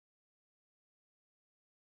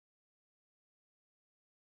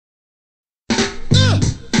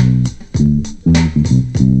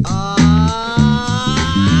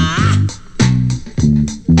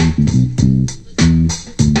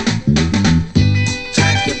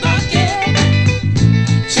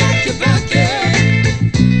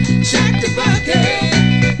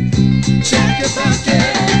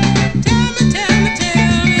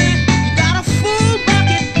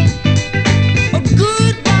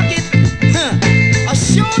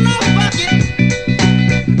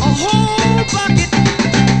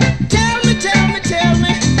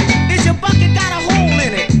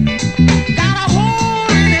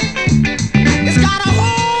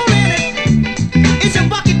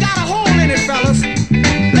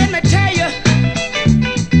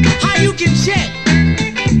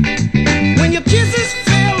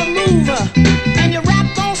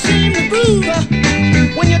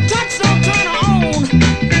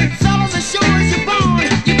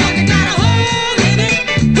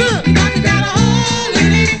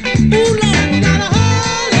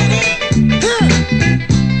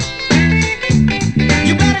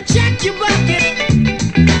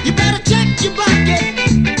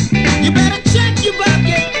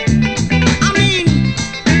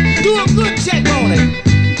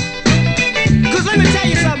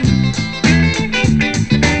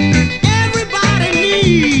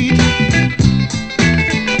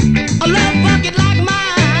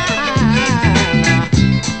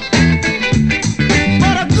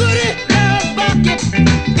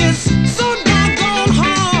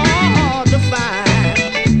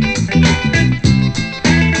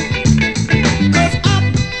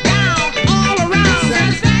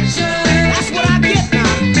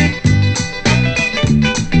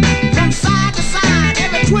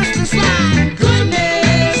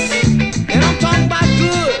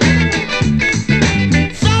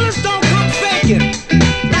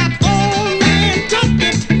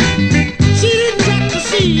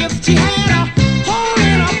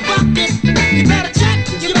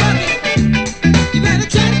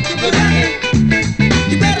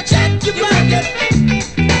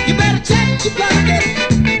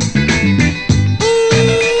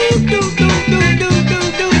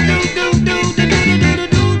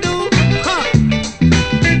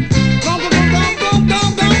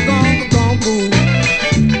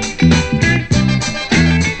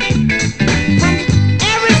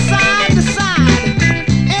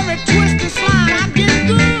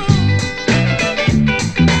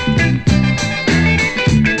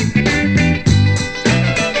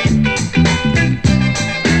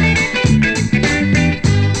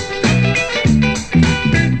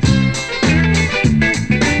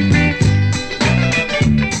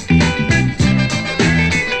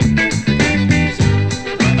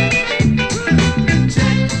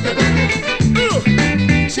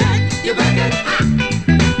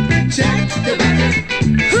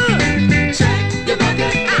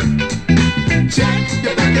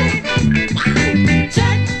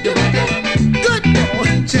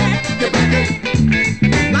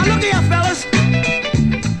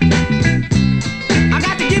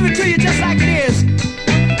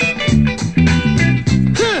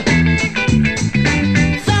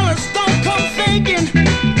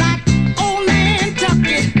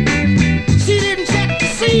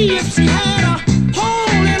if she had a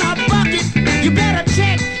hole in her bucket, you better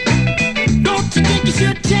check. Don't you think you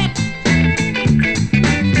should check?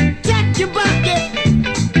 Check your bucket.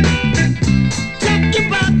 Check your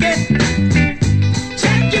bucket.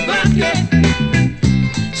 Check your bucket.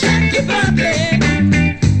 Check your bucket.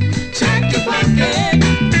 Check your bucket.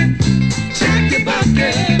 Check your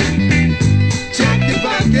bucket. Check your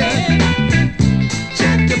bucket.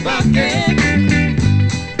 Check your bucket.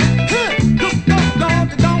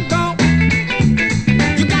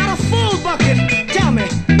 You got a full bucket. Tell me,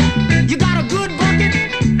 you got a good bucket?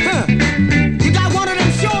 Huh? You got one of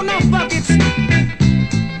them sure enough buckets?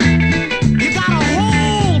 You got a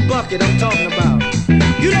whole bucket I'm talking about.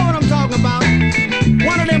 You know what I'm talking about?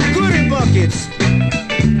 One of them goody buckets.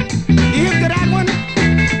 You hip to that one?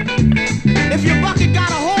 If your bucket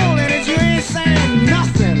got a hole in it, you ain't saying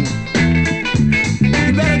nothing.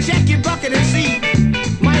 You better check your bucket and see.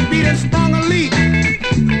 Might be that sprung a leak.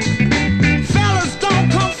 Fellas, don't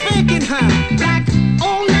come faking her like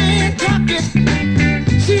old man Tucket.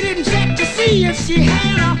 She didn't check to see if she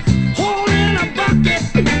had a hole